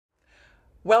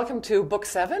Welcome to Book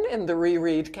 7 in the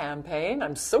Reread campaign.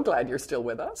 I'm so glad you're still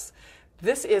with us.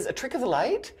 This is A Trick of the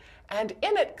Light, and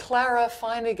in it, Clara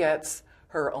finally gets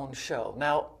her own show.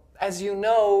 Now, as you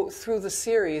know, through the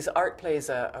series, art plays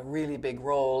a really big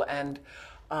role, and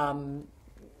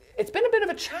it's been a bit of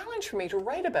a challenge for me to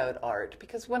write about art,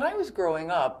 because when I was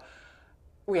growing up,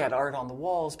 we had art on the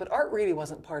walls, but art really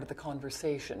wasn't part of the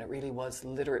conversation. It really was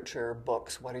literature,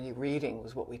 books, what are you reading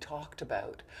was what we talked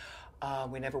about.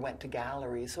 We never went to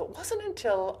galleries. So it wasn't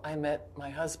until I met my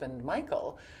husband,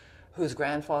 Michael, whose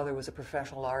grandfather was a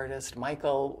professional artist.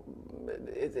 Michael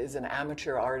is an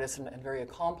amateur artist and very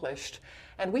accomplished.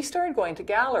 And we started going to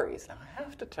galleries. Now, I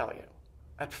have to tell you,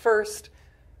 at first,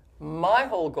 my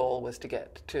whole goal was to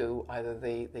get to either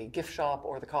the gift shop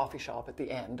or the coffee shop at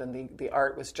the end, and the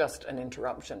art was just an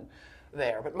interruption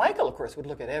there. But Michael, of course, would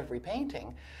look at every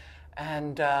painting.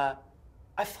 And I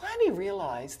finally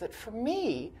realized that for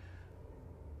me,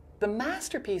 the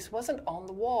masterpiece wasn't on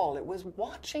the wall. It was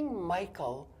watching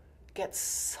Michael get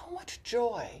so much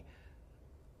joy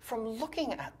from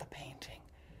looking at the painting.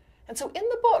 And so in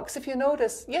the books, if you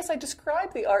notice, yes, I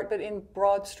describe the art, but in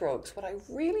broad strokes. What I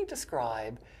really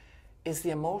describe is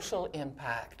the emotional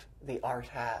impact the art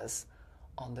has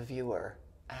on the viewer.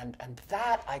 And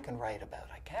that I can write about.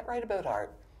 I can't write about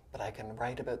art, but I can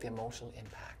write about the emotional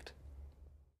impact.